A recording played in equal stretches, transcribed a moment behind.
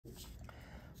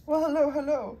Well, hello,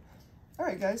 hello. All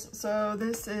right, guys, so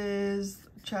this is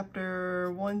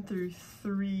chapter 1 through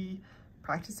 3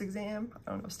 practice exam.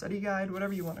 I don't know, study guide,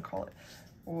 whatever you want to call it.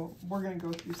 Well, we're going to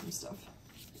go through some stuff.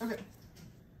 Okay,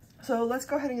 so let's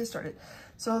go ahead and get started.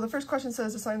 So the first question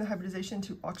says, assign the hybridization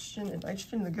to oxygen and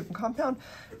nitrogen in the given compound.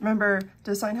 Remember,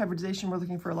 to assign hybridization, we're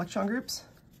looking for electron groups.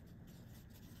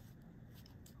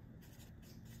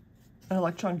 An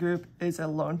electron group is a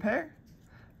lone pair,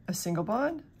 a single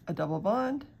bond, a double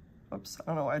bond. Oops, I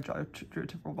don't know why I drew a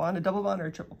triple bond, a double bond or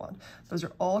a triple bond. Those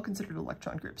are all considered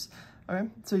electron groups. Okay,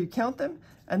 so you count them,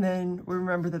 and then we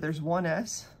remember that there's one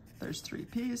S, there's 3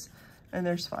 Ps, and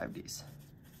there's 5 Ds.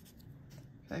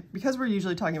 Okay, because we're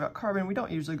usually talking about carbon, we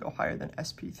don't usually go higher than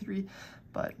sp3,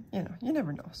 but you know, you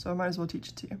never know, so I might as well teach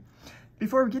it to you.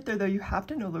 Before we get there though, you have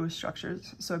to know Lewis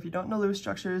structures. So if you don't know Lewis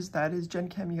structures, that is Gen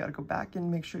Chem, you gotta go back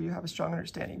and make sure you have a strong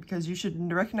understanding, because you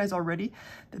should recognize already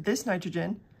that this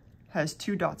nitrogen has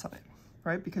 2 dots on it,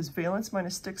 right? Because valence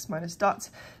minus sticks minus dots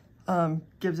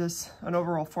gives us an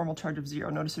overall formal charge of 0.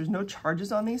 Notice there's no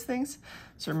charges on these things.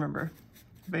 So remember,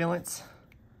 valence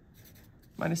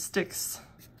minus sticks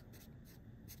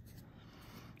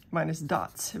minus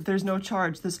dots. If there's no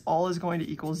charge, this all is going to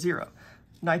equal 0.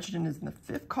 Nitrogen is in the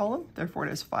 5th column, therefore it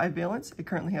has 5 valence. It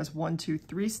currently has 1, 2,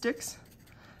 3 sticks,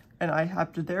 and I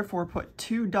have to therefore put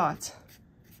 2 dots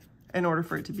in order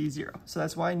for it to be 0. So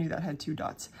that's why I knew that had 2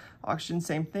 dots. Oxygen,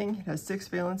 same thing. It has 6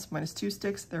 valence minus 2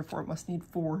 sticks, therefore it must need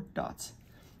 4 dots.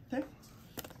 Okay?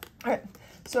 All right,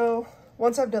 so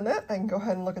once I've done that, I can go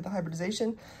ahead and look at the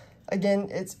hybridization. Again,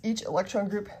 it's each electron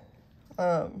group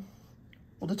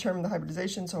will determine the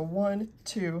hybridization. So 1,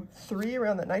 2, 3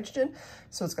 around that nitrogen.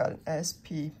 So it's got an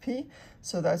spp.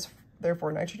 So that's,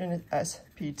 therefore, nitrogen is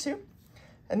sp2.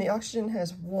 And the oxygen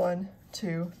has 1,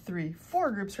 2, 3,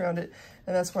 4 groups around it,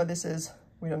 and that's why this is,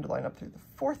 we underline up through the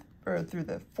fourth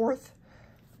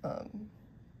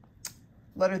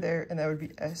letter there, and that would be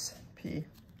sp3,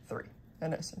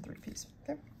 and s and 3 Ps.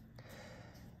 Okay.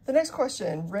 The next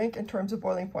question, rank in terms of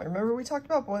boiling point. Remember, we talked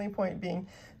about boiling point being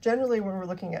generally when we're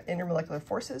looking at intermolecular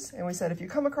forces, and we said if you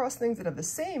come across things that have the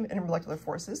same intermolecular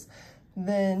forces,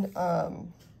 then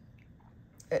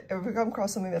if we come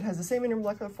across something that has the same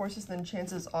intermolecular forces, then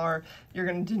chances are you're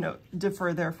going to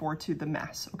differ, therefore, to the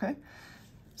mass, okay?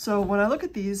 So when I look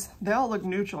at these, they all look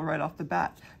neutral right off the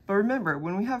bat. But remember,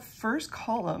 when we have first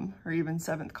column, or even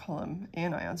 7th column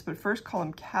anions, but first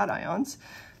column cations,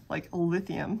 like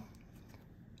lithium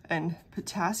and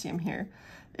potassium here,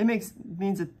 it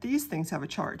means that these things have a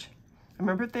charge.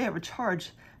 Remember, if they have a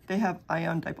charge, they have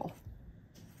ion dipole.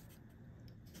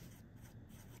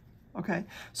 Okay,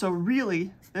 so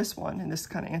really this one, and this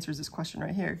kind of answers this question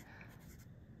right here,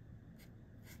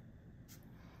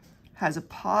 has a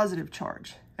positive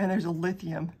charge, and there's a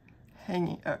lithium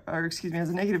hanging, or excuse me, has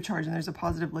a negative charge, and there's a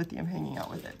positive lithium hanging out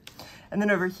with it. And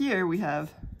then over here we have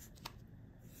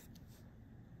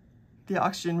the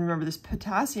oxygen. Remember, this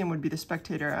potassium would be the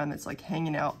spectator ion that's like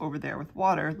hanging out over there with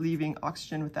water, leaving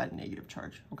oxygen with that negative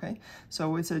charge, okay?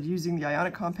 So it said using the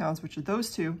ionic compounds, which are those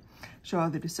two, show how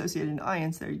they're dissociated into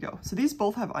ions. There you go. So these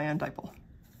both have ion dipole.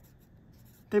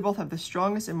 They both have the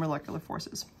strongest intermolecular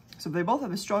forces. So if they both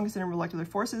have the strongest intermolecular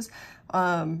forces,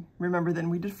 remember, then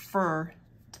we defer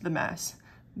to the mass.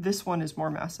 This one is more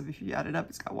massive. If you add it up,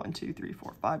 it's got 1, 2, 3,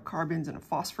 4, 5 carbons and a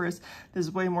phosphorus. This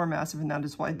is way more massive, and that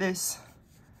is why this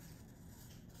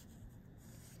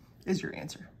is your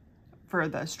answer for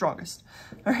the strongest.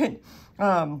 All right,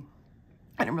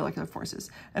 intermolecular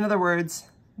forces. In other words,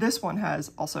 this one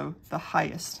has also the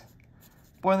highest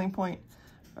boiling point,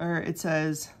 or it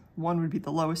says 1 would be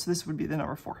the lowest, so this would be the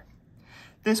number 4.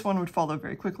 This one would follow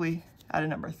very quickly at a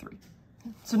number 3.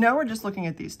 So now we're just looking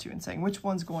at these two and saying which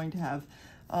one's going to have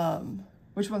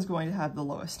the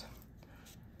lowest.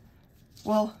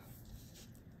 Well,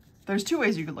 there's 2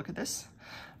 ways you could look at this.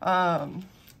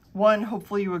 One,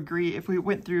 hopefully you agree, if we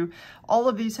went through, all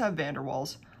of these have van der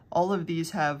Waals, all of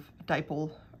these have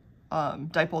dipole,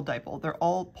 dipole. They're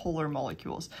all polar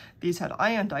molecules. These had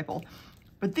ion dipole,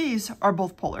 but these are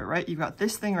both polar, right? You've got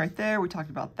this thing right there. We talked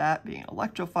about that being an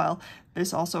electrophile.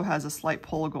 This also has a slight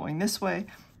pole going this way.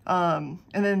 And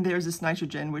then there's this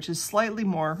nitrogen, which is slightly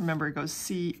more, remember it goes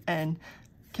CN,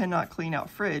 cannot clean out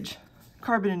fridge.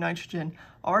 Carbon and nitrogen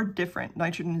are different.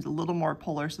 Nitrogen is a little more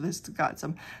polar, so this has got it's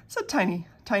a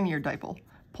tinier dipole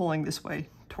pulling this way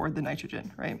toward the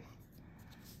nitrogen, right?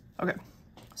 Okay,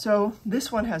 so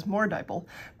this one has more dipole,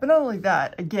 but not only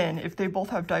that, again, if they both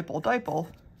have dipole,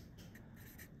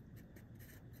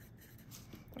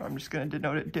 I'm just gonna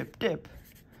denote it dip,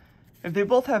 If they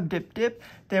both have dip-dip,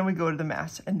 then we go to the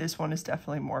mass, and this one is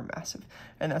definitely more massive.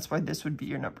 And that's why this would be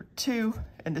your number 2,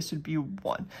 and this would be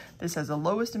 1. This has the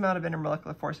lowest amount of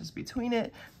intermolecular forces between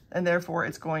it, and therefore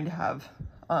it's going to have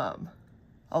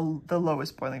the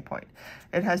lowest boiling point.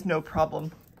 It has no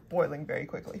problem boiling very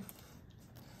quickly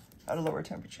at a lower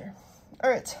temperature. All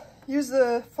right, use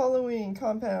the following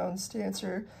compounds to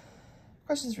answer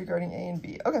questions regarding A and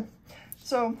B. Okay,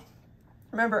 so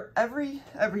remember, every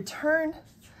turn,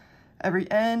 every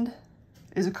end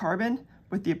is a carbon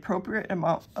with the appropriate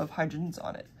amount of hydrogens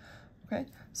on it, okay?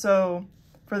 So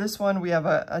for this one, we have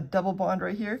a double bond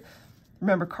right here.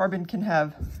 Remember, carbon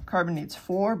needs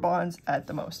 4 bonds at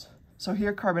the most. So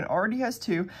here, carbon already has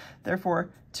 2,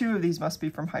 therefore 2 of these must be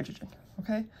from hydrogen,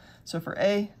 okay? So for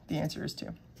A, the answer is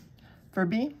 2. For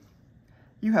B,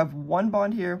 you have 1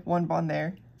 bond here, 1 bond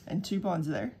there, and 2 bonds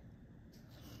there.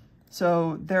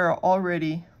 So there are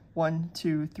already 1,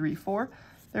 2, 3, 4.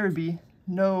 There would be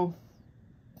no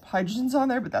hydrogens on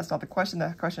there, but that's not the question.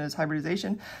 The question is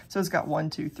hybridization. So it's got 1,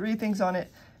 2, 3 things on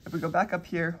it. If we go back up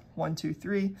here, 1, 2,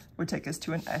 3 would take us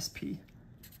to an sp2.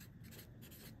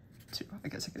 I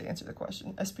guess I could answer the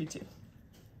question, sp2.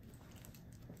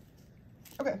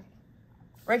 Okay,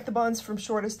 rank the bonds from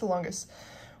shortest to longest.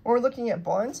 When we're looking at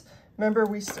bonds, remember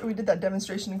we did that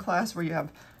demonstration in class where you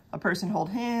have a person hold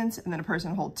hands, and then a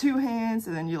person hold 2 hands,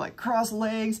 and then you like cross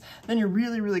legs, then you're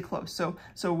really, really close.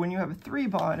 So when you have a 3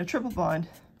 bond, a triple bond,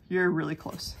 you're really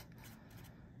close.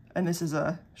 And this is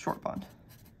a short bond.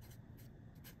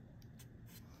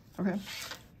 Okay.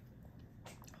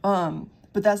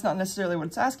 But that's not necessarily what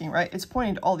it's asking, right? It's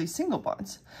pointing to all these single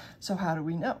bonds. So how do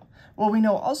we know? Well, we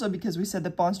know also because we said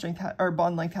that bond strength or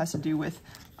bond length has to do with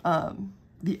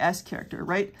the S character,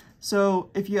 right? So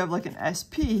if you have like an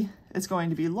SP, it's going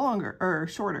to be longer or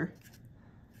shorter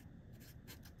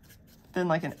than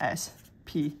like an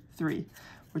SP3,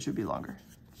 which would be longer,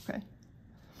 okay?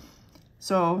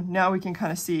 So now we can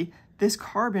kind of see this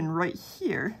carbon right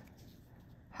here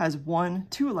has 1,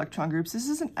 2 electron groups. This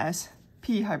is an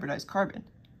SP hybridized carbon.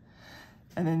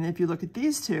 And then if you look at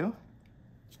these two,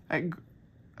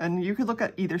 and you could look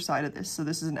at either side of this. So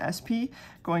this is an SP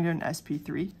going to an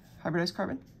SP3 hybridized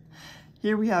carbon.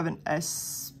 Here we have an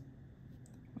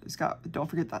don't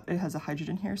forget that it has a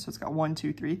hydrogen here, so it's got 1,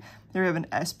 2, 3. There we have an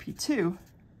sp2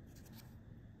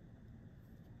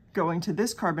 going to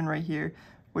this carbon right here,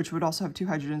 which would also have 2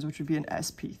 hydrogens, which would be an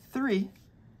sp3.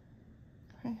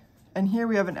 Okay. And here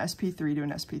we have an sp3 to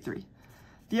an sp3.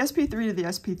 The sp3 to the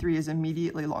sp3 is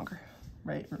immediately longer,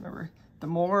 right? Remember, the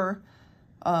more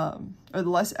or the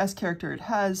less S character it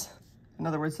has, in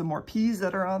other words, the more P's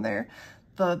that are on there,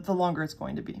 the longer it's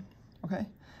going to be, okay?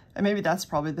 And maybe that's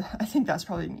probably I think that's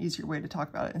probably an easier way to talk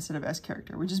about it instead of S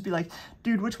character. We'd just be like,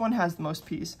 dude, which one has the most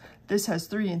P's? This has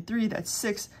 3 and 3, that's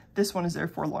 6. This one is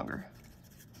therefore longer.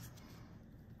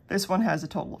 This one has a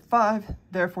total of 5,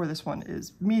 therefore this one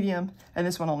is medium, and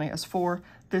this one only has 4.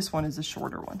 This one is the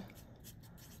shorter one.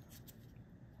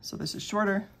 So this is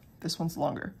shorter, this one's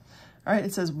longer. All right,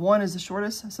 it says 1 is the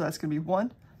shortest, so that's gonna be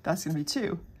 1, that's gonna be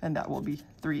 2, and that will be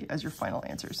 3 as your final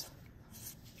answers.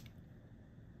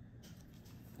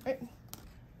 Right.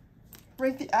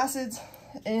 Rank the acids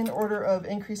in order of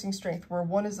increasing strength, where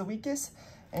 1 is the weakest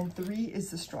and 3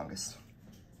 is the strongest.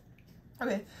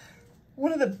 Okay,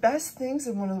 one of the best things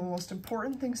and one of the most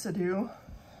important things to do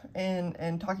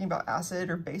in talking about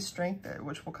acid or base strength,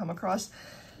 which we'll come across,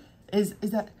 is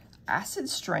that acid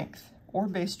strength or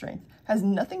base strength has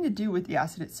nothing to do with the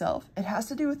acid itself. It has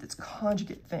to do with its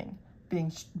conjugate thing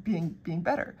being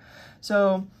better.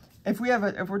 So if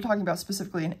we're talking about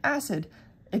specifically an acid,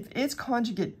 if its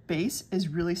conjugate base is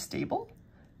really stable,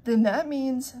 then that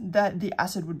means that the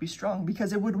acid would be strong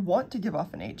because it would want to give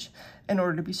off an H in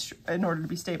order to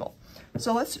be stable.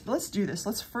 So let's do this.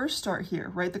 Let's first start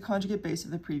here, right? The conjugate base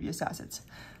of the previous acids.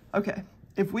 Okay,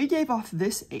 if we gave off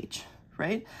this H,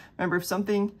 right? Remember, if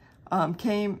something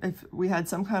if we had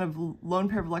some kind of lone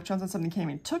pair of electrons and something came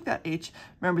and took that H,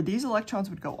 remember these electrons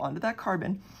would go onto that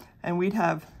carbon and we'd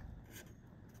have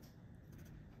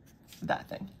that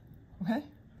thing, okay?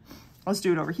 Let's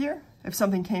do it over here. If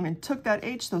something came and took that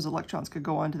H, those electrons could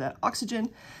go onto that oxygen,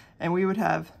 and we would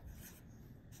have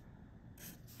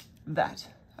that.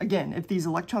 Again, if these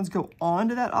electrons go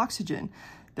onto that oxygen,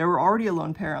 there were already a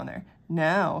lone pair on there.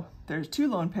 Now, there's 2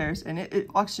 lone pairs, and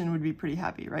oxygen would be pretty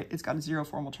happy, right? It's got a 0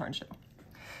 formal charge now.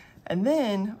 And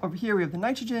then, over here, we have the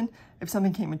nitrogen. If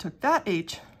something came and took that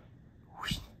H,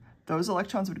 whoosh, those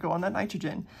electrons would go on that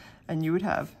nitrogen, and you would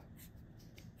have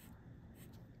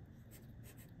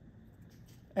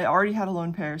it already had a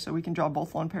lone pair, so we can draw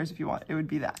both lone pairs if you want. It would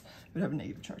be that. It would have a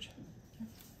negative charge.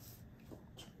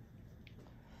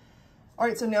 All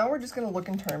right, so now we're just going to look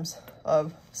in terms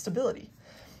of stability.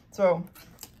 So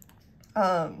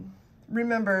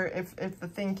remember, if the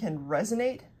thing can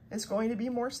resonate, it's going to be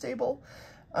more stable.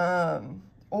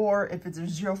 Or if it's a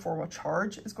zero formal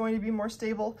charge, it's going to be more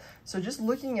stable. So just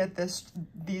looking at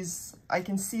these, I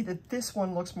can see that this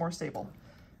one looks more stable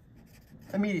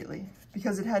immediately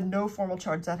because it had no formal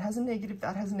charge. That has a negative,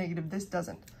 that has a negative, this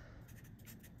doesn't.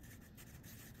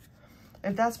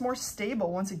 If that's more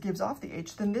stable once it gives off the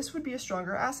H, then this would be a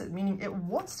stronger acid, meaning it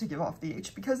wants to give off the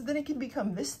H because then it can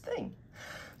become this thing.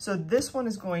 So this one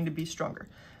is going to be stronger.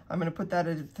 I'm going to put that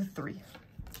at the 3.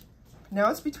 Now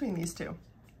it's between these two.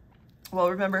 Well,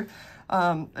 remember,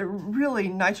 really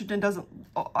nitrogen doesn't,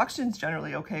 oxygen's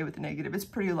generally okay with the negative. It's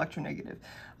pretty electronegative.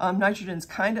 Nitrogen's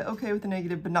kind of okay with the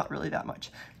negative, but not really that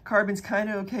much. Carbon's kind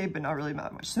of okay, but not really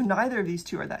that much. So neither of these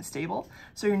two are that stable.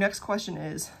 So your next question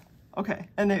is, okay,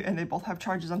 and they both have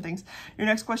charges on things. Your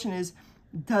next question is,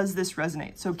 does this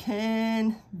resonate? So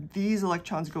can these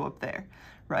electrons go up there,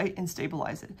 right, and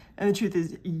stabilize it? And the truth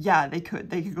is, yeah, they could.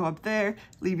 They could go up there,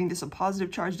 leaving this a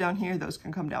positive charge down here. Those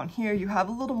can come down here. You have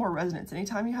a little more resonance.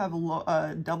 Anytime you have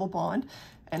a double bond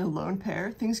and a lone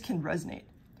pair, things can resonate,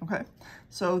 okay?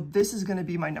 So this is gonna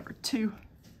be my number 2.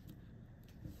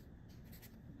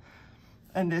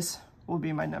 And this will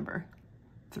be my number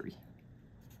 3.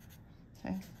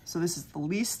 Okay, so this is the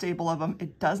least stable of them.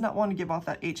 It does not want to give off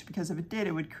that H because if it did,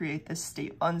 it would create this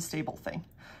unstable thing,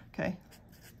 okay?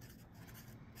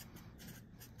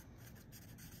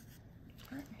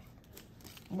 All right.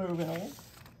 Moving on.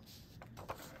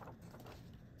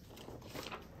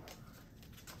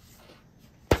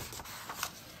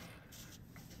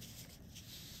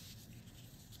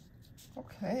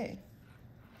 Okay.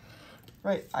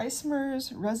 Right,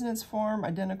 isomers, resonance form,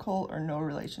 identical or no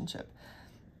relationship.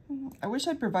 I wish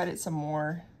I'd provided some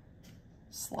more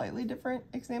slightly different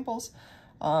examples.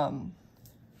 In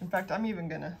fact, I'm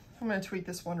gonna tweak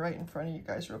this one right in front of you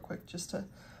guys real quick just to,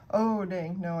 oh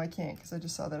dang, no I can't because I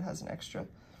just saw that it has an extra.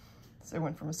 So it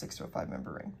went from a 6 to a 5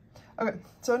 member ring. Okay,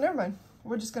 so never mind.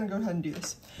 We're just gonna go ahead and do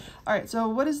this. All right, so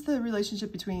what is the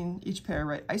relationship between each pair,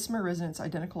 right? Isomer, resonance,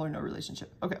 identical or no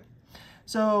relationship. Okay,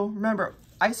 so remember,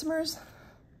 isomers,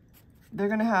 they're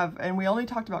going to have, and we only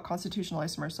talked about constitutional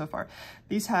isomers so far.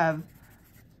 These have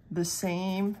the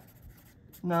same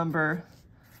number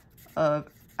of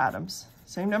atoms,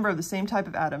 same number of the same type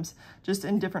of atoms, just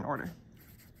in different order.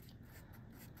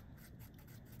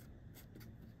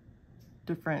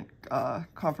 Different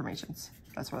conformations.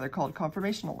 That's why they're called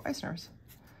conformational isomers.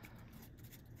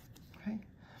 Okay.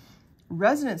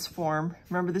 Resonance form,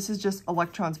 remember this is just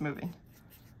electrons moving.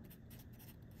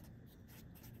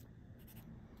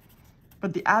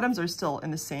 But the atoms are still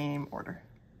in the same order,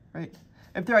 right?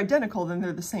 If they're identical, then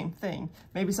they're the same thing.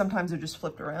 Maybe sometimes they're just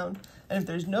flipped around. And if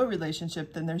there's no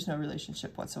relationship, then there's no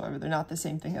relationship whatsoever. They're not the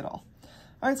same thing at all.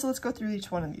 All right, so let's go through each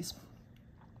one of these.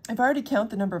 If I already count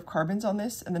the number of carbons on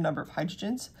this and the number of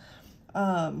hydrogens,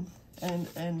 and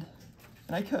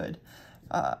I could,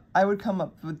 I would come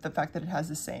up with the fact that it has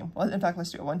the same. Well, in fact,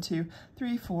 let's do it. 1, 2,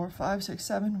 3, 4, 5, 6,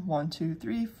 7. 1, 2,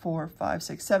 3, 4, 5,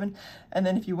 6, 7. And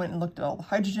then if you went and looked at all the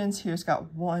hydrogens, here's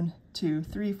got 1, 2,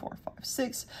 3, 4, 5,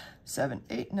 6, 7,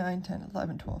 8, 9, 10,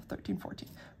 11, 12, 13, 14.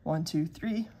 1, 2,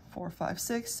 3, 4, 5,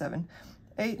 6, 7,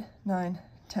 8, 9,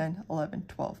 10, 11,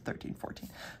 12, 13, 14.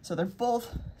 So they're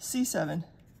both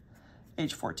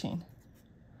C7H14.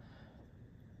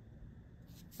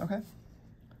 Okay?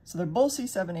 So they're both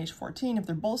C7H14. If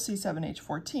they're both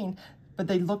C7H14, but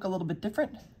they look a little bit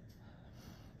different.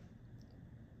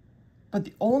 But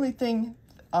the only thing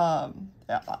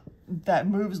that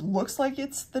moves looks like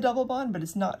it's the double bond, but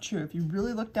it's not true. If you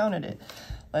really look down at it,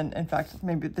 and in fact,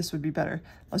 maybe this would be better.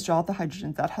 Let's draw out the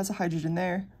hydrogens. That has a hydrogen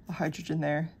there, a hydrogen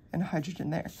there, and a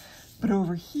hydrogen there. But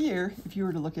over here, if you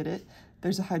were to look at it,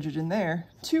 there's a hydrogen there,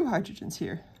 2 hydrogens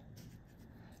here,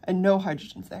 and no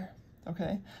hydrogens there.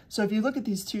 Okay, so if you look at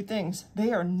these two things,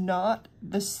 they are not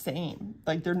the same.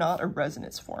 Like they're not a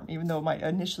resonance form, even though it might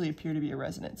initially appear to be a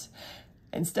resonance.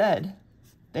 Instead,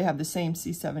 they have the same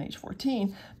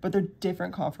C7H14, but they're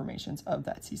different conformations of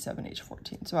that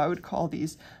C7H14. So I would call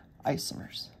these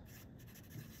isomers.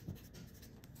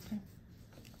 Okay.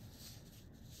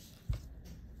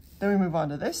 Then we move on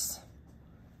to this.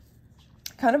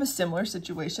 Kind of a similar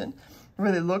situation.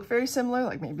 Where they look very similar,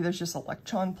 like maybe there's just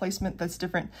electron placement that's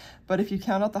different. But if you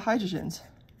count out the hydrogens,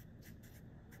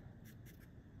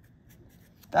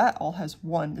 that all has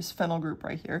 1, this phenyl group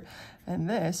right here. And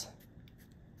this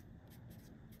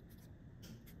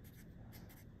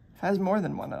has more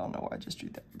than 1. I don't know why I just drew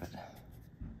that, but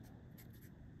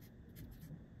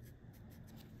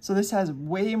So this has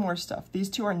way more stuff. These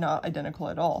two are not identical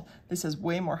at all. This has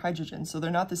way more hydrogen, so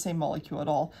they're not the same molecule at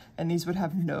all, and these would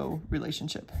have no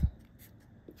relationship.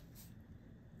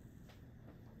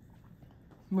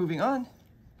 Moving on,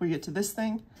 we get to this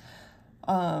thing.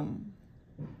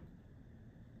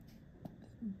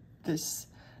 This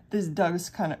does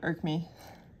kind of irk me.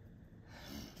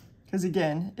 Because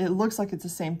again, it looks like it's the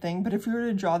same thing, but if we were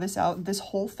to draw this out, this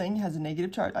whole thing has a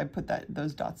negative charge. I put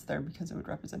those dots there because it would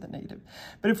represent the negative.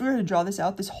 But if we were to draw this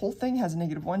out, this whole thing has a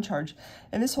 -1 charge,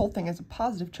 and this whole thing has a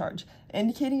positive charge,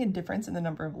 indicating a difference in the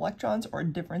number of electrons or a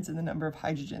difference in the number of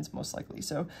hydrogens, most likely.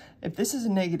 So if this is a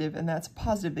negative and that's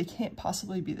positive, they can't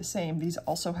possibly be the same. These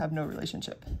also have no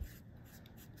relationship.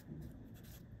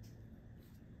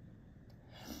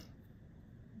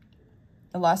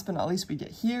 And last but not least, we get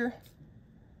here.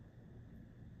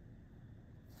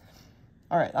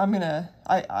 All right,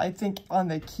 I think on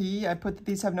the key, I put that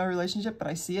these have no relationship, but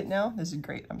I see it now. This is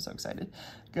great, I'm so excited.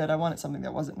 Good, I wanted something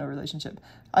that wasn't no relationship.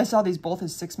 I saw these both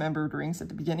as 6-membered rings at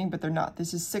the beginning, but they're not.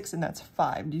 This is 6 and that's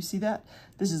 5, do you see that?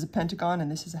 This is a pentagon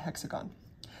and this is a hexagon.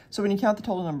 So when you count the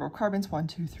total number of carbons, 1,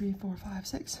 2, 3, 4, 5,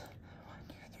 6. 1,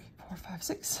 2, 3, 4, 5,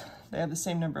 6. They have the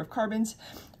same number of carbons.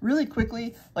 Really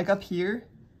quickly, like up here,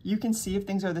 you can see if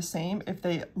things are the same, if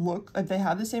they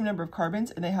have the same number of carbons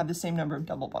and they have the same number of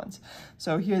double bonds.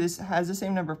 So here this has the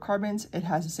same number of carbons, it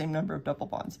has the same number of double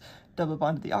bonds. Double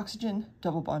bond to the oxygen,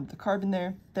 double bond to the carbon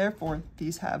there. Therefore,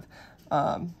 these are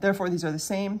the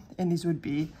same, and these would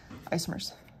be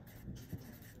isomers.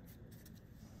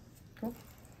 Cool.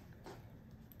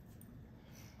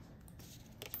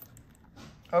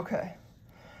 Okay.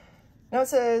 Now it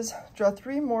says, draw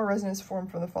 3 more resonance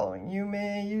formed from the following. You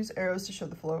may use arrows to show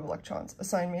the flow of electrons.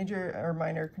 Assign major or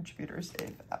minor contributors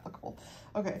if applicable.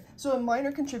 Okay, so a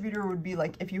minor contributor would be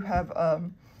like if you have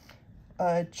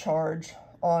a charge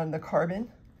on the carbon.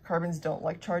 Carbons don't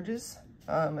like charges,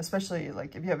 especially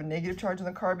like if you have a negative charge on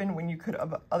the carbon when you could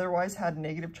have otherwise had a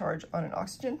negative charge on an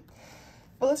oxygen.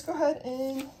 But let's go ahead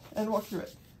and walk through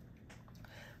it.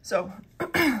 So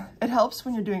it helps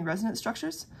when you're doing resonance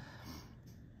structures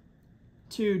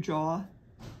to draw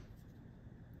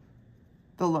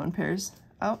the lone pairs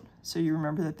out so you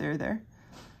remember that they're there.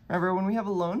 Remember, when we have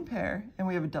a lone pair and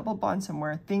we have a double bond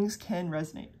somewhere, things can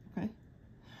resonate, okay?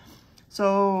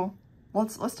 So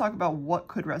let's talk about what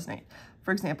could resonate.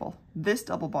 For example, this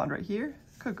double bond right here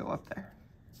could go up there,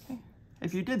 okay?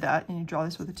 If you did that and you draw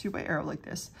this with a 2-way arrow like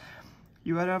this,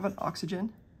 you would have an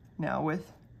oxygen now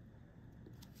with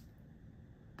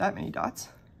that many dots.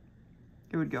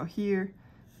 It would go here,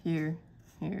 here,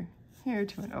 here, here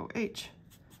to an OH.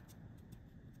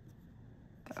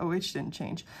 The OH didn't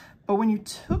change. But when you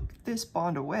took this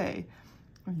bond away,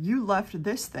 you left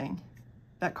this thing,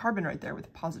 that carbon right there with a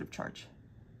positive charge.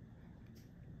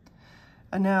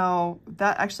 And now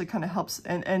that actually kind of helps,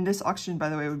 and this oxygen, by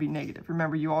the way, would be negative.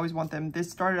 Remember, you always want them, this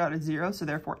started out at 0, so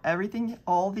therefore everything,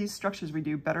 all these structures we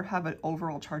do better have an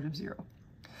overall charge of 0.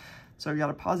 So we got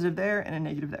a positive there and a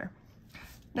negative there.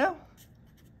 Now,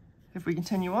 if we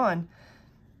continue on,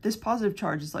 this positive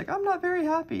charge is like, I'm not very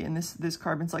happy. And this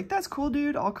carbon's like, that's cool,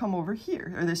 dude, I'll come over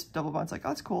here. Or this double bond's like, oh,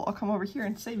 that's cool, I'll come over here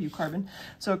and save you, carbon.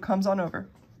 So it comes on over.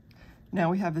 Now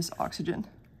we have this oxygen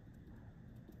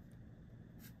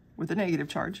with a negative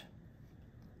charge.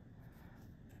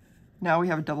 Now we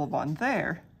have a double bond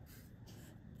there.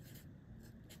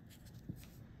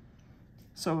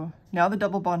 So now the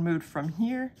double bond moved from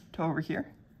here to over here.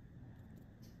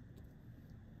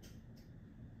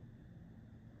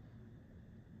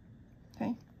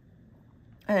 Okay.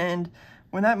 And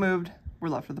when that moved, we're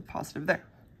left with a positive there.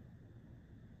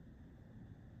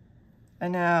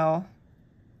 And now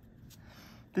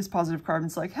this positive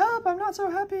carbon's like, help, I'm not so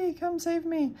happy, come save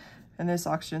me. And this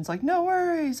oxygen's like, no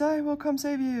worries, I will come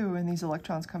save you. And these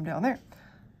electrons come down there.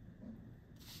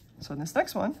 So in this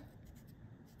next one,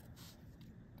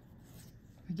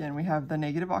 again, we have the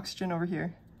negative oxygen over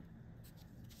here.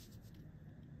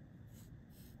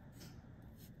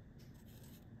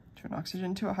 To an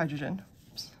oxygen to a hydrogen.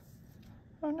 Oops.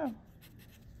 Oh no.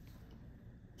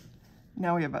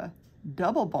 Now we have a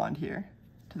double bond here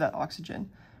to that oxygen,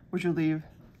 which will leave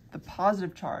the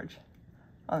positive charge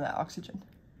on that oxygen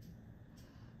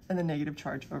and the negative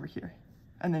charge over here.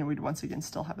 And then we'd once again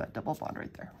still have that double bond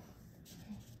right there.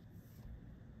 Okay.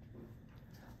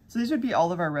 So these would be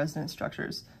all of our resonance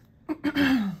structures.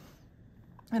 And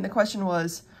the question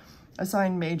was,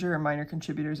 assign major or minor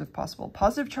contributors if possible.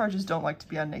 Positive charges don't like to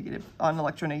be on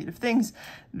electronegative things.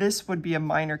 This would be a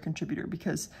minor contributor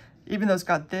because even though it's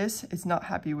got this, it's not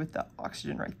happy with the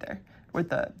oxygen right there, with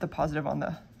the positive on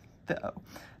the O.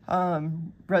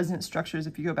 Resonance structures,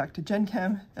 if you go back to Gen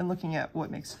Chem and looking at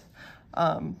what makes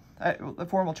the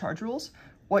formal charge rules,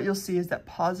 what you'll see is that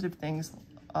positive things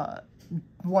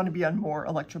want to be on more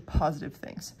electropositive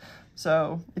things.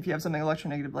 So if you have something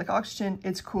electronegative like oxygen,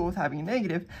 it's cool with having a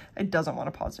negative, it doesn't want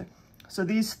a positive. So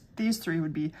these three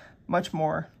would be much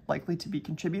more likely to be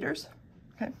contributors,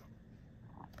 okay?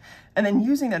 And then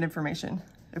using that information,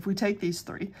 if we take these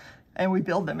three and we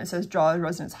build them, it says draw a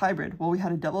resonance hybrid. Well, we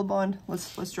had a double bond.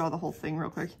 Let's draw the whole thing real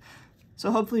quick.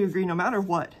 So hopefully you agree no matter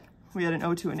what, we had an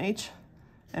O to an H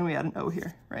and we had an O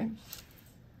here, right?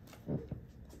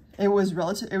 It was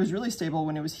really stable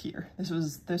when it was here. This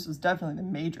was definitely the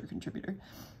major contributor.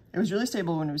 It was really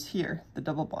stable when it was here, the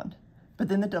double bond. But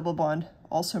then the double bond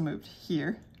also moved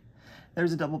here. There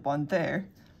was a double bond there.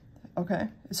 Okay,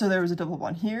 so there was a double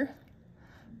bond here,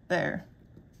 there,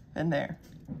 and there,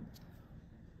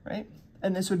 right?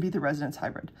 And this would be the resonance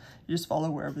hybrid. You just follow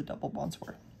wherever the double bonds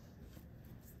were.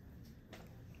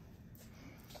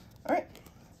 All right.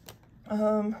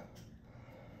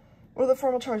 What are the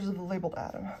formal charges of the labeled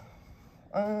atom?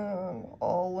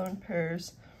 All lone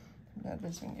pairs.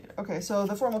 Okay, so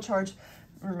the formal charge,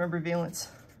 remember valence,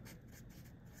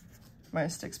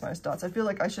 minus sticks, minus dots. I feel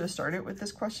like I should have started with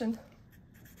this question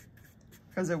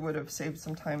because it would have saved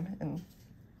some time in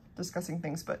discussing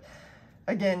things. But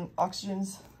again,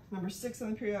 oxygen's number 6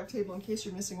 on the periodic table. In case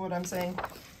you're missing what I'm saying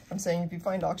if you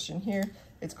find oxygen here,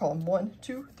 it's column 1,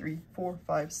 2, 3, 4,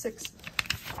 5, 6.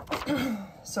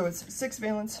 So it's 6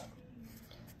 valence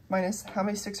minus how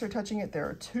many sticks are touching it? There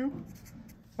are 2.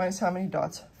 Minus how many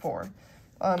dots? 4.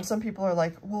 Some people are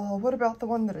like, well, what about the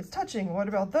one that it's touching? What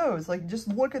about those? Like, just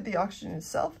look at the oxygen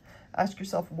itself. Ask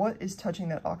yourself, what is touching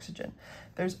that oxygen?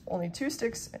 There's only 2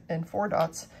 sticks and 4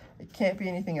 dots. It can't be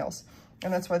anything else.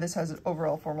 And that's why this has an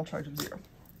overall formal charge of 0.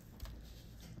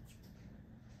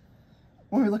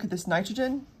 When we look at this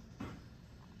nitrogen,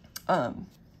 it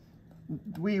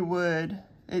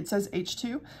says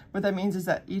H2. What that means is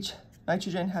that each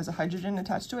nitrogen has a hydrogen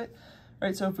attached to it,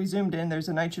 right? So if we zoomed in, there's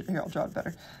a nitrogen, here I'll draw it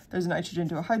better. There's a nitrogen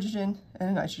to a hydrogen and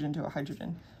a nitrogen to a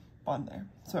hydrogen bond there.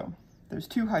 So there's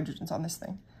 2 hydrogens on this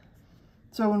thing.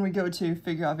 So when we go to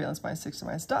figure out valence minus 6 or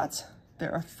minus dots,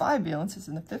 there are 5 valences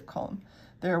in the 5th column.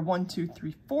 There are 1, 2,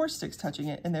 3, 4 sticks touching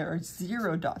it, and there are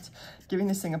 0 dots, giving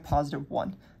this thing a positive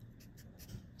 1.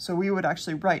 So we would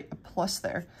actually write a plus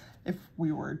there if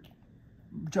we were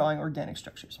drawing organic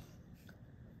structures.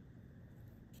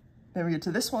 Then we get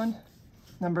to this one,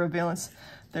 number of valence.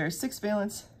 There are 6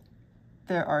 valence,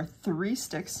 there are 3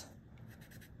 sticks,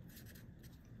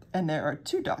 and there are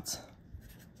 2 dots,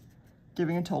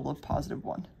 giving a total of positive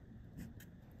 1.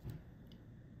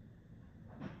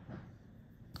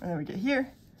 And then we get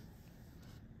here.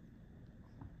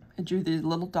 I drew these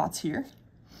little dots here.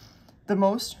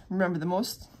 Remember the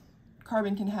most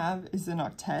carbon can have is an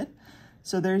octet.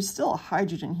 So there's still a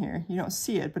hydrogen here. You don't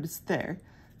see it, but it's there.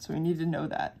 So we need to know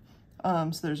that.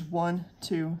 So there's 1,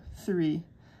 2, 3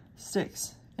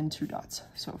 sticks and 2 dots.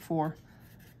 So 4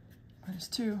 minus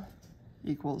 2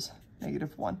 equals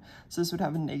 -1. So this would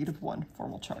have a -1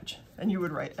 formal charge. And you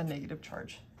would write a negative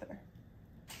charge there.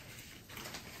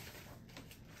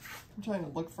 I'm trying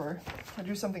to look for, I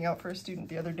drew something out for a student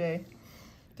the other day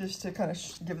just to kind of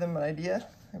give them an idea.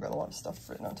 I've got a lot of stuff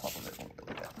written on top of it. Let me go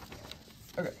look at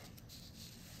it. Okay.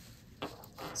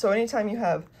 So anytime you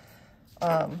have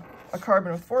a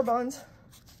carbon with 4 bonds,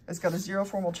 it's got a 0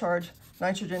 formal charge.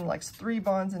 Nitrogen likes 3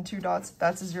 bonds and 2 dots.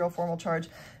 That's a 0 formal charge.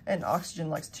 And oxygen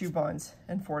likes 2 bonds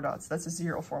and 4 dots. That's a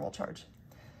 0 formal charge.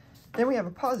 Then we have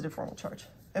a positive formal charge.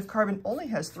 If carbon only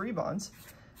has 3 bonds,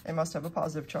 it must have a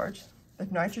positive charge.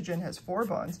 If nitrogen has 4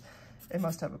 bonds, it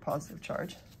must have a positive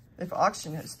charge. If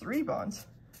oxygen has 3 bonds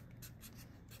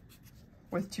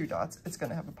with 2 dots, it's going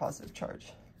to have a positive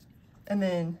charge. And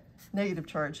then negative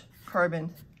charge,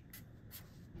 carbon,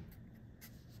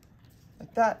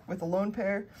 like that, with a lone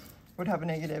pair, would have a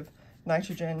negative.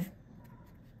 Nitrogen,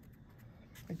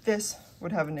 like this,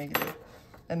 would have a negative.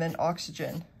 And then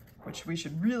oxygen, which we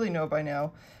should really know by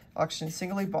now, oxygen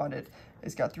singly bonded,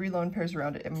 it's got 3 lone pairs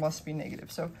around it, it must be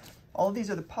negative. So all of these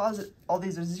are all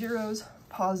these are zeros,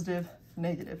 positive,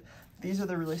 negative. These are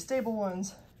the really stable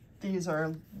ones. These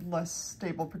are less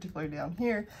stable, particularly down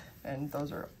here, and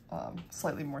those are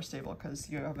slightly more stable because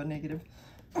you have a negative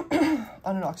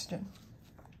on an oxygen.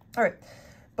 All right,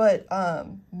 but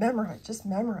just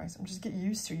memorize them. Just get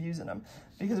used to using them,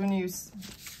 because when you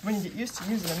get used to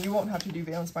using them, you won't have to do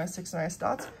valence minus 6 and minus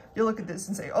dots. You'll look at this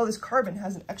and say, oh, this carbon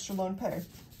has an extra lone pair.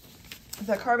 If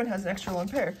that carbon has an extra lone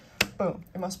pair, boom,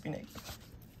 it must be negative.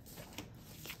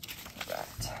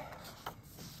 Right.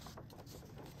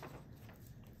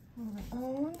 Moving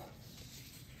on.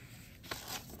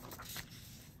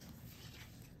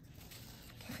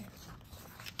 Okay.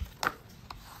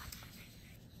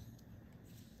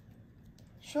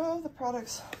 Show the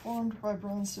products formed by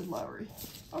Bronsted-Lowry.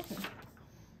 Okay.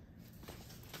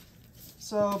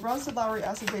 So Bronsted-Lowry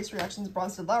acid-base reactions,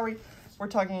 Bronsted-Lowry, we're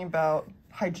talking about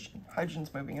hydrogen.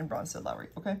 Hydrogen's moving in Bronsted-Lowry,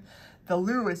 okay? The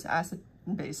Lewis acid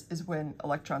base is when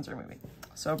electrons are moving.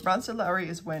 So Bronsted-Lowry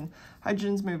is when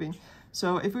hydrogen's moving.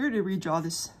 So if we were to redraw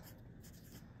this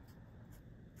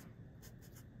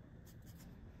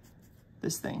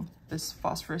thing, this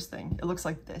phosphorus thing, it looks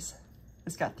like this.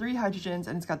 It's got 3 hydrogens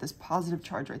and it's got this positive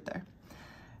charge right there.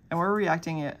 And we're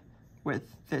reacting it with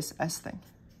this S thing.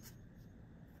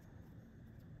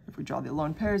 If we draw the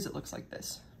lone pairs, it looks like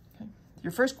this. Okay.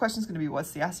 Your first question is going to be, what's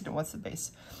the acid and what's the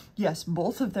base? Yes,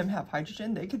 both of them have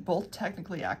hydrogen. They could both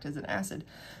technically act as an acid.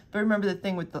 But remember the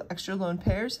thing with the extra lone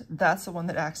pairs, that's the one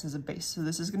that acts as a base. So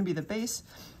this is going to be the base,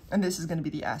 and this is going to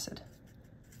be the acid.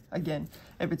 Again,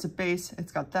 if it's a base,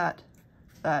 it's got that,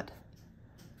 that,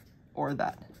 or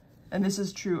that. And this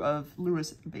is true of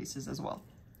Lewis bases as well.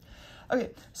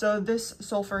 Okay, so this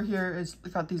sulfur here is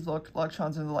got these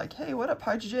electrons and they're like, hey, what up,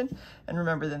 hydrogen? And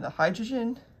remember, then the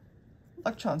hydrogen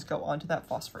electrons go onto that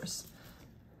phosphorus.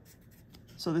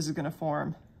 So this is going to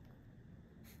form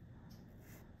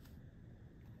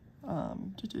I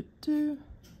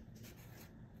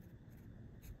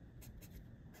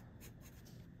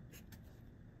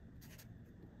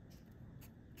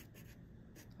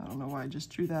don't know why I just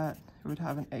drew that. It would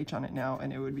have an H on it now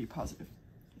and it would be positive.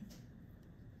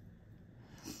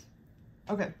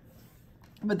 Okay,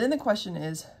 but then the question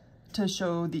is to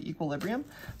show the equilibrium.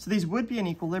 So these would be in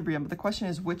equilibrium, but the question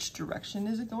is, which direction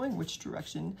is it going? Which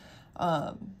direction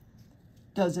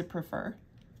does it prefer?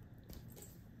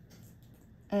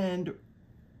 And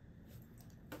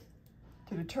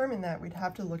to determine that, we'd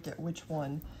have to look at which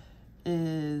one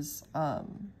is,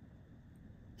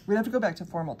 we'd have to go back to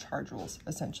formal charge rules,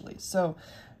 essentially. So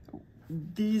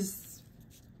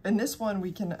in this one,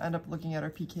 we can end up looking at our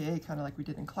pKa kind of like we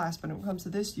did in class, but when it comes to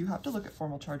this, you have to look at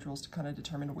formal charge rules to kind of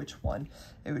determine which one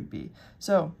it would be.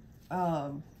 So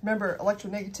remember,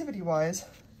 electronegativity-wise,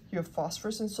 you have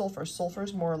phosphorus and sulfur. Sulfur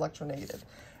is more electronegative.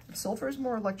 If sulfur is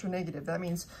more electronegative, that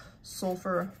means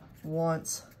sulfur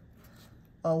wants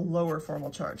a lower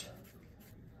formal charge.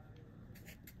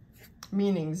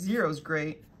 Meaning 0 is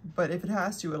great, but if it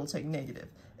has to, it'll take negative.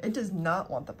 It does not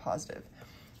want the positive.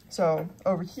 So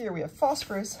over here we have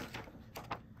phosphorus.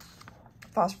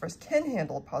 Phosphorus can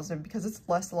handle a positive because it's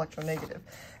less electronegative.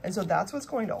 And so that's what's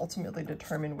going to ultimately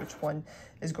determine which one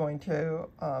is going to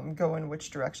go in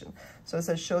which direction. So it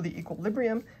says show the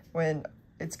equilibrium when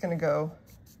it's going to go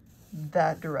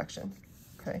that direction.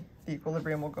 Okay, the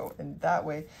equilibrium will go in that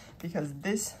way because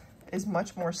this is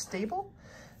much more stable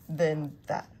than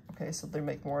that. Okay, so they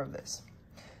make more of this.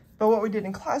 But what we did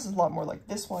in class is a lot more like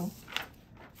this one.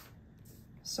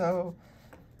 So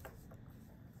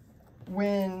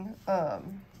when,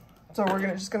 so we're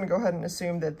just gonna go ahead and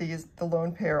assume that the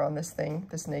lone pair on this thing,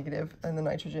 this negative and the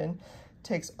nitrogen,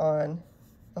 takes on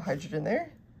the hydrogen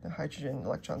there. The hydrogen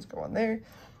electrons go on there.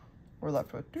 We're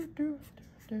left with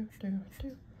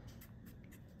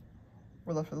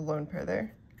We're left with a lone pair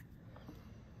there.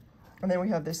 And then we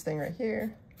have this thing right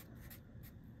here,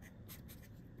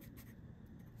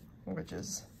 which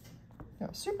is, you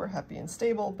know, super happy and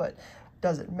stable, but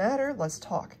does it matter? Let's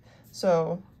talk.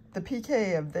 So the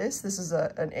pKa of this is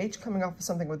an H coming off of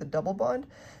something with a double bond.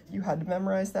 You had to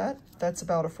memorize that. That's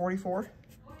about a 44.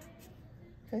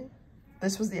 Okay,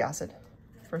 this was the acid.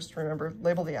 First, remember,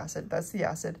 label the acid. That's the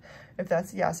acid. If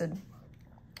that's the acid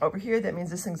over here, that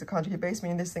means this thing's a conjugate base,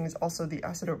 meaning this thing is also the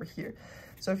acid over here.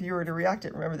 So if you were to react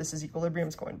it, remember this is equilibrium,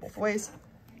 it's going both ways.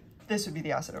 This would be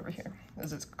the acid over here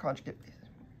as its conjugate,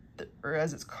 or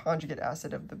as its conjugate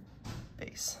acid of the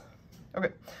base.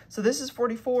 Okay, so this is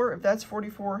 44. If that's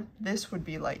 44, this would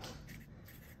be like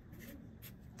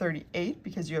 38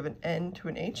 because you have an N to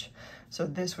an H. So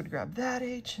this would grab that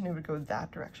H and it would go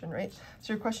that direction, right?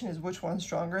 So your question is which one's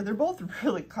stronger? They're both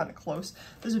really kind of close.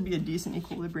 This would be a decent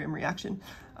equilibrium reaction.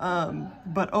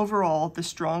 But overall, the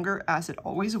stronger acid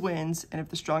always wins. And if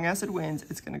the strong acid wins,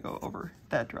 it's gonna go over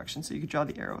that direction. So you could draw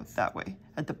the arrow that way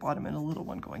at the bottom and a little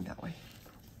one going that way.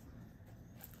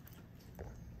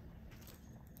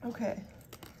 Okay,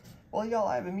 well, y'all,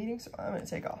 I have a meeting, so I'm gonna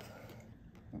take off.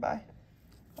 Bye.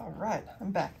 All right, I'm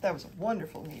back. That was a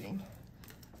wonderful meeting.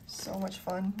 So much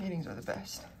fun. Meetings are the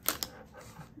best.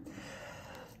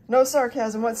 No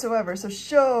sarcasm whatsoever. So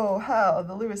show how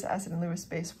the Lewis acid and Lewis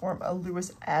base form a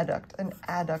Lewis adduct. An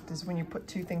adduct is when you put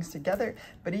two things together.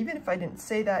 But even if I didn't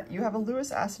say that, you have a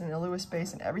Lewis acid and a Lewis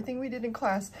base, and everything we did in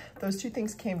class, those two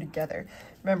things came together.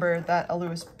 Remember that a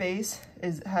Lewis base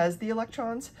has the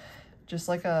electrons, just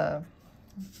like a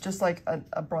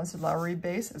Bronsted-Lowry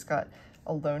base. It's got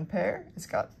a lone pair, it's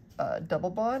got a double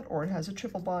bond, or it has a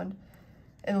triple bond.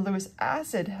 And the Lewis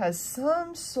acid has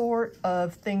some sort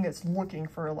of thing that's looking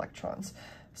for electrons.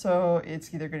 So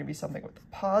it's either going to be something with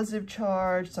a positive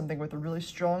charge, something with a really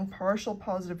strong partial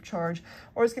positive charge,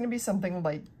 or it's going to be something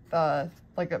like a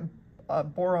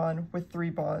boron with 3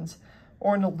 bonds,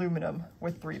 or an aluminum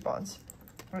with 3 bonds.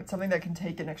 Right? Something that can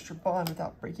take an extra bond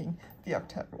without breaking the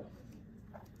octet rule.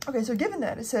 Okay, so given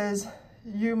that, it says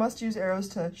you must use arrows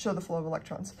to show the flow of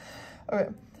electrons. Okay,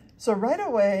 so right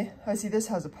away, I see this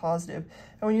has a positive,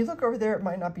 and when you look over there, it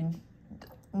might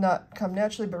not come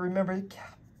naturally, but remember,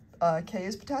 K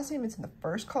is potassium, it's in the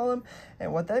first column,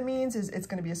 and what that means is it's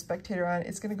going to be a spectator ion,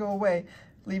 it's going to go away,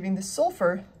 leaving the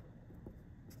sulfur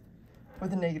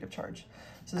with a negative charge.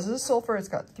 So this is a sulfur, it's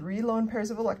got 3 lone pairs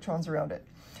of electrons around it.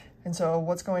 And so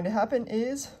what's going to happen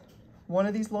is one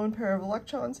of these lone pair of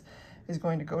electrons is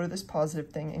going to go to this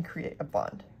positive thing and create a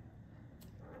bond.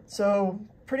 So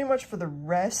pretty much for the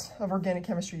rest of organic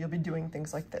chemistry, you'll be doing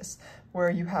things like this, where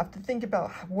you have to think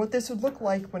about what this would look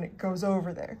like when it goes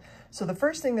over there. So the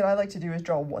first thing that I like to do is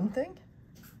draw one thing.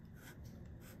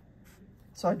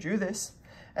 So I drew this,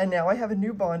 and now I have a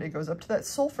new bond. It goes up to that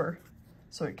sulfur.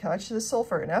 So it catches the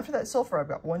sulfur, and after that sulfur, I've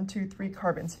got 1, 2, 3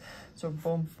 carbons. So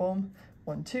boom, boom,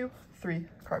 1, 2, 3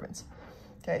 carbons.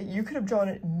 Okay, you could have drawn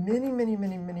it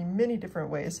many different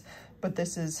ways, but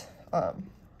this is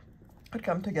would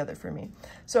come together for me.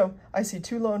 So I see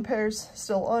 2 lone pairs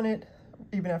still on it,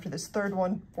 even after this third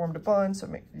one formed a bond, so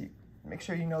make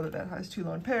sure you know that that has 2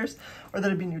 lone pairs, or that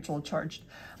it'd be neutral charged.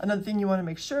 Another thing you want to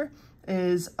make sure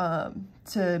is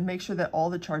to make sure that all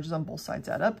the charges on both sides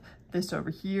add up. This over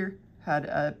here had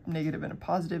a negative and a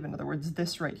positive. In other words,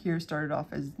 this right here started off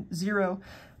as 0.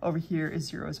 Over here is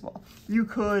 0 as well. You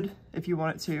could, if you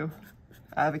wanted to,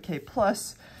 have a K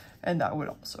plus, and that would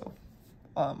also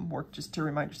work, just to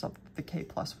remind yourself that the K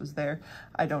plus was there.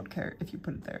 I don't care if you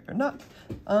put it there or not.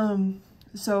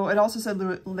 So it also said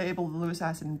label the Lewis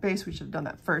acid and base. We should have done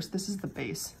that first. This is the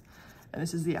base, and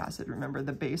this is the acid. Remember,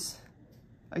 the base,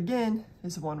 again,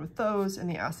 is the one with those, and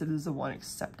the acid is the one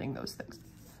accepting those things.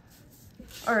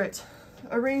 All right,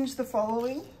 arrange the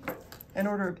following in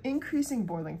order of increasing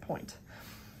boiling point.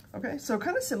 Okay, so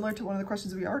kind of similar to one of the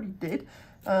questions we already did.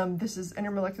 This is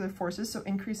intermolecular forces, so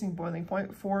increasing boiling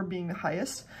point, 4 being the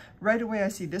highest. Right away I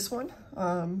see this one.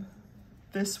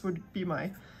 This would be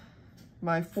my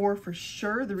 4 for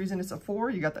sure. The reason it's a 4,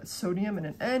 you got that sodium and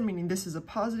an N, meaning this is a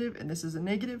positive and this is a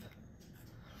negative.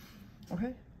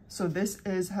 Okay, so this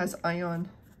has ion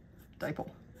dipole.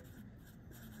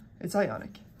 It's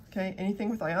ionic. Okay, anything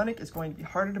with ionic is going to be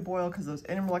harder to boil because those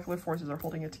intermolecular forces are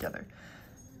holding it together.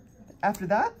 After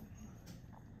that,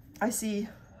 I see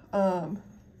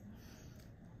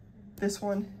this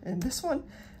one and this one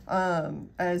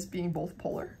as being both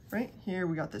polar, right? Here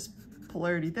we got this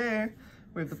polarity there.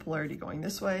 We have the polarity going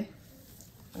this way.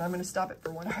 And I'm going to stop it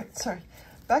for one. All right, sorry.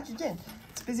 Back again.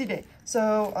 It's a busy day.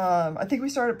 So I think we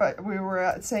started by, we were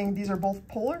at saying these are both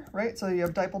polar, right? So you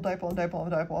have dipole, dipole, and dipole,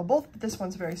 and dipole on both. But this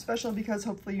one's very special because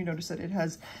hopefully you notice that it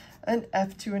has an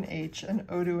F to an H, an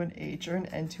O to an H, or an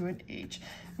N to an H,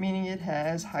 meaning it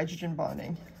has hydrogen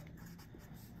bonding.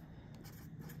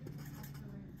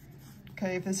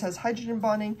 Okay, if this has hydrogen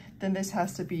bonding, then this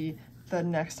has to be the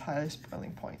next highest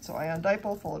boiling point. So ion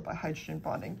dipole followed by hydrogen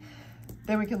bonding.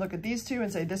 Then we can look at these two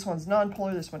and say this one's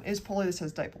non-polar, this one is polar, this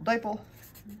has dipole, dipole.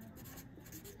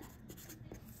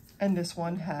 And this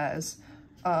one has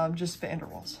just van der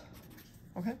Waals.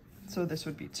 Okay, so this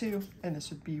would be 2 and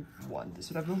this would be 1. This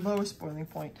would have the lowest boiling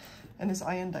point and this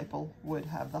ion dipole would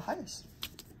have the highest.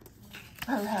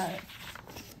 All right,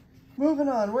 moving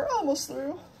on. We're almost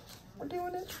through. We're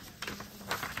doing it.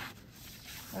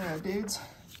 All right, dudes.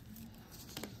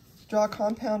 Draw a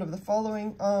compound of the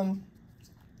following.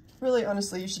 Really,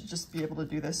 honestly, you should just be able to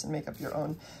do this and make up your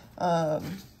own.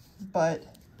 But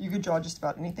you could draw just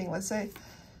about anything. Let's say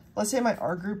my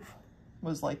R group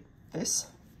was like this.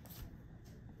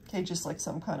 Okay, just like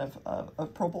some kind of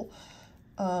propyl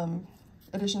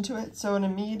addition to it. So an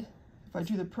amide, if I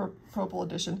do the propyl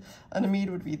addition, an amide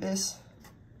would be this.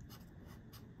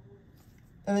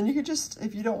 And then you could just,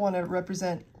 if you don't want to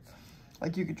represent,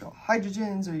 like you could draw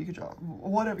hydrogens or you could draw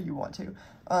whatever you want to.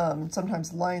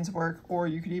 Sometimes lines work, or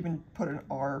you could even put an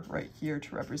R right here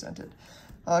to represent it.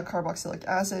 Carboxylic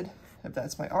acid, if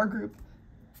that's my R group,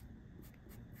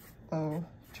 O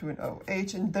to an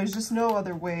OH, and there's just no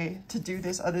other way to do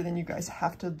this other than you guys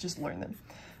have to just learn them.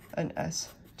 An S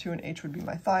to an H would be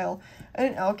my thiol, and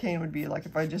an alkane would be like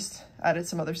if I just added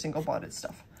some other single bonded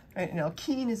stuff. Right? An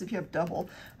alkene is if you have double,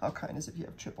 alkyne is if you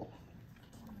have triple.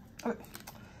 Okay.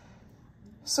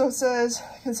 So it says,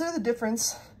 consider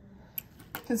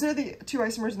Consider the two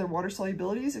isomers and their water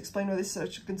solubilities. Explain why this is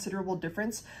such a considerable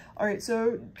difference. All right,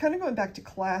 so kind of going back to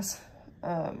class,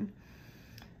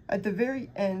 at the very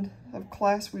end of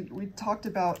class, we talked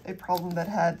about a problem that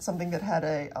had something that had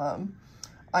a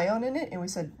ion in it, and we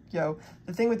said, yo,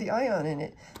 the thing with the ion in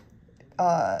it,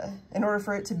 in order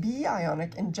for it to be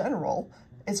ionic in general,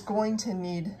 it's going to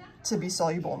need to be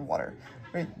soluble in water,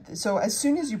 right? So as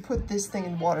soon as you put this thing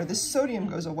in water, this sodium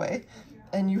goes away,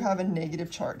 and you have a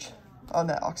negative charge on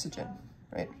that oxygen,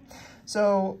 right?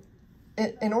 So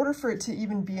in order for it to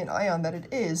even be an ion that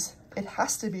it is, it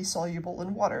has to be soluble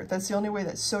in water. That's the only way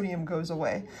that sodium goes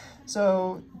away.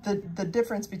 So the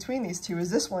difference between these two is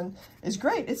this one is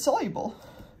great, it's soluble.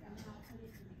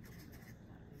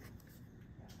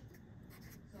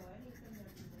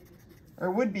 Or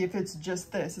would be if it's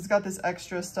just this. It's got this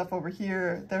extra stuff over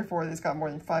here, therefore it's got more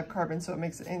than 5 carbons, so it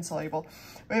makes it insoluble.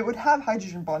 But it would have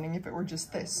hydrogen bonding if it were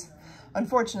just this.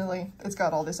 Unfortunately, it's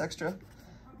got all this extra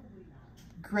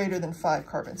greater than 5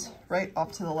 carbons, right,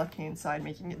 off to the left-hand side,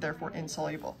 making it therefore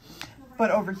insoluble. But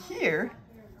over here,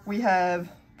 we have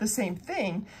the same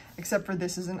thing, except for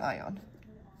this is an ion.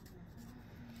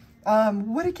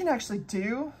 What it can actually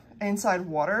do inside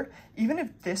water, even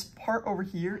if this part over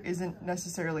here isn't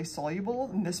necessarily soluble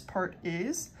and this part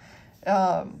is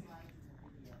the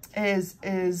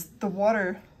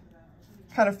water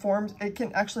kind of forms, it can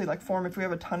actually like form, if we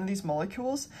have a ton of these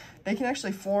molecules, they can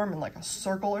actually form in like a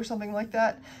circle or something like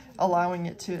that, allowing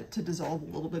it to dissolve a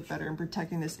little bit better and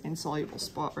protecting this insoluble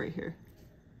spot right here.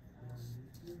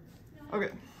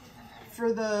 Okay,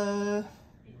 for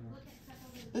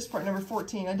this part, number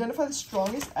 14, identify the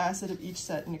strongest acid of each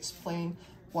set and explain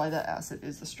why that acid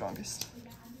is the strongest.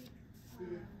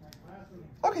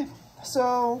 Okay,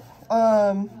 so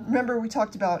remember we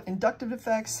talked about inductive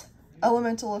effects,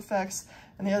 elemental effects,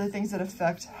 and the other things that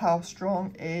affect how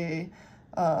strong an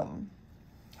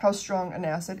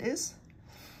acid is.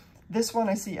 This one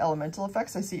I see elemental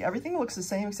effects. I see everything looks the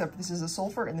same except this is a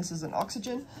sulfur and this is an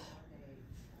oxygen.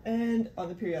 And on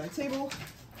the periodic table,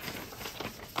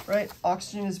 right,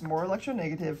 oxygen is more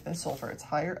electronegative than sulfur. It's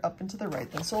higher up and to the right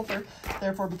than sulfur.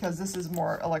 Therefore, because this is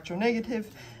more electronegative,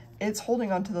 it's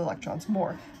holding on to the electrons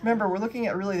more. Remember, we're looking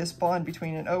at really this bond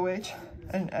between an OH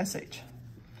and an SH.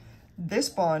 This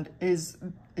bond is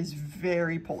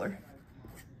very polar,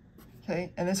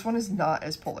 okay? And this one is not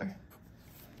as polar.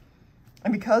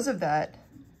 And because of that,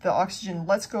 the oxygen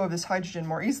lets go of this hydrogen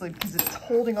more easily because it's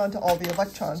holding on to all the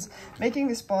electrons, making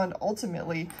this bond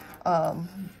ultimately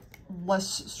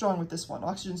less strong with this one.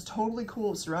 Oxygen's totally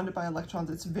cool, it's surrounded by electrons,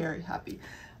 it's very happy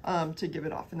to give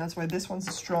it off, and that's why this one's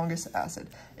the strongest acid.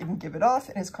 It can give it off,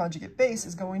 and its conjugate base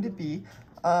is going to be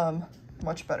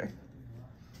much better.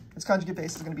 Its conjugate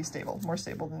base is going to be stable, more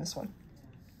stable than this one.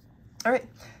 All right,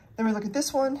 then we look at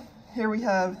this one. Here we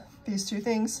have these two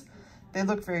things. They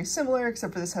look very similar,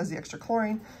 except for this has the extra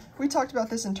chlorine. We talked about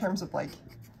this in terms of like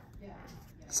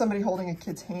somebody holding a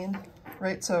kid's hand,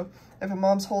 right? So if a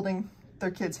mom's holding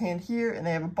their kid's hand here and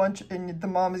they have a bunch and the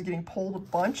mom is getting pulled a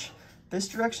bunch this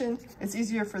direction, it's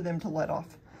easier for them to let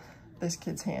off this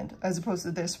kid's hand as opposed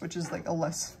to this, which is like a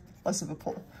less of a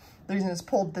pull. The reason it's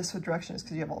pulled this direction is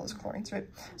because you have all those chlorines, right?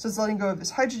 So it's letting go of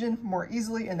this hydrogen more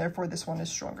easily, and therefore this one is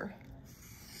stronger.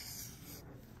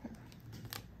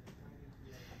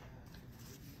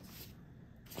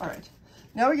 All right,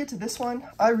 now we get to this one.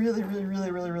 I really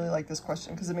like this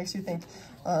question because it makes you think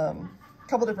a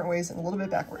couple different ways and a little bit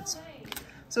backwards.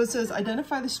 So it says,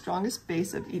 identify the strongest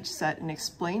base of each set and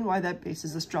explain why that base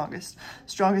is the strongest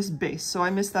base. So I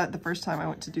missed that the first time I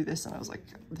went to do this and I was like,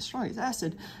 the strongest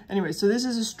acid. Anyway, so this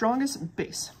is the strongest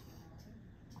base.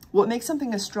 What makes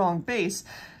something a strong base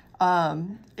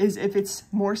is if it's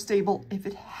more stable, if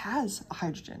it has a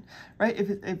hydrogen, right?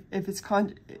 If its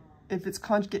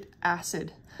conjugate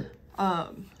acid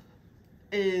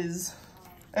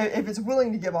if it's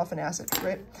willing to give off an acid,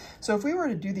 right? So if we were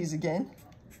to do these again,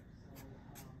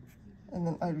 and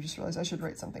then I just realized I should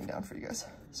write something down for you guys.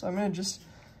 So I'm going to just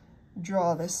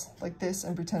draw this like this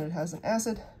and pretend it has an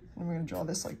acid. And we're going to draw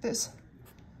this like this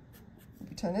and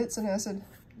pretend it's an acid.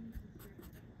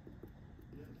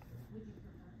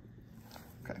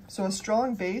 Okay, so a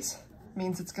strong base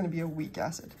means it's going to be a weak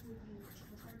acid,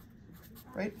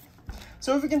 right?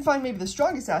 So if we can find maybe the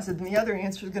strongest acid, then the other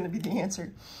answer is going to be the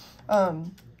answer.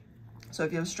 So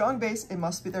if you have a strong base, it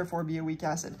must be therefore be a weak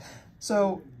acid.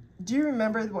 So do you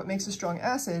remember what makes a strong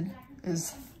acid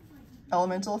is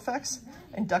elemental effects,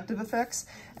 inductive effects,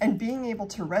 and being able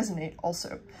to resonate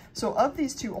also. So of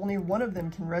these two, only one of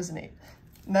them can resonate,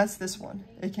 and that's this one.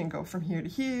 It can go from here to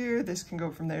here, this can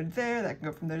go from there to there, that can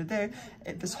go from there to there.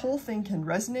 This whole thing can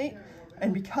resonate,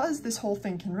 And because this whole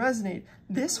thing can resonate,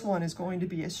 this one is going to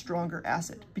be a stronger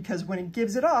acid, because when it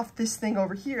gives it off, this thing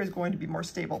over here is going to be more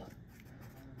stable.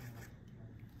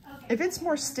 If it's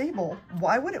more stable,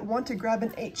 why would it want to grab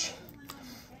an H?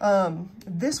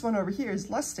 This one over here is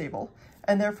less stable,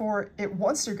 and therefore it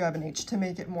wants to grab an H to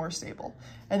make it more stable.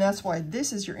 And that's why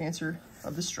this is your answer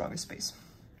of the strongest base.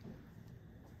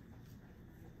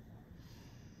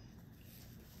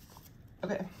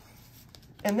 Okay,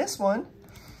 and this one,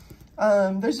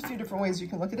 there's a few different ways you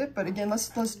can look at it, but again, let's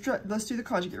do the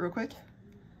conjugate real quick.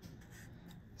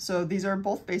 So these are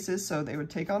both bases, so they would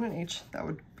take on an H, that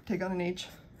would take on an H,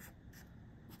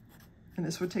 and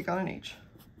this would take on an H.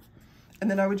 And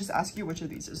then I would just ask you which of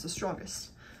these is the strongest.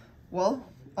 Well,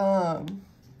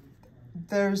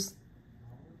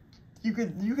 you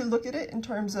could look at it in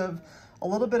terms of a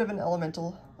little bit of an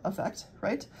elemental effect,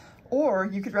 right? Or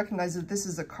you could recognize that this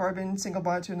is a carbon single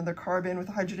bond to another carbon with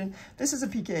a hydrogen. This is a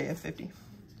pKa of 50.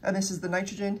 And this is the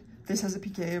nitrogen. This has a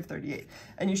pKa of 38.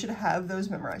 And you should have those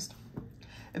memorized.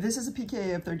 If this is a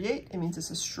pKa of 38, it means it's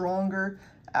a stronger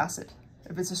acid.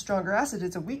 If it's a stronger acid,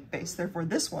 it's a weak base. Therefore,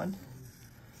 this one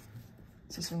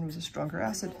was a stronger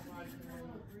acid.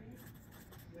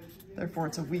 Therefore,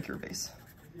 it's a weaker base.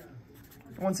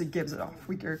 Once it gives it off,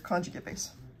 weaker conjugate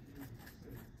base.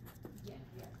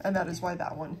 And that is why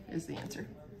that one is the answer.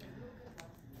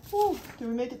 Whew, did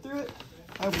we make it through it?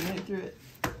 Oh, we made it through it.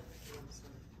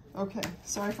 Okay,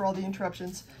 sorry for all the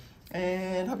interruptions,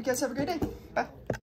 and hope you guys have a great day. Bye.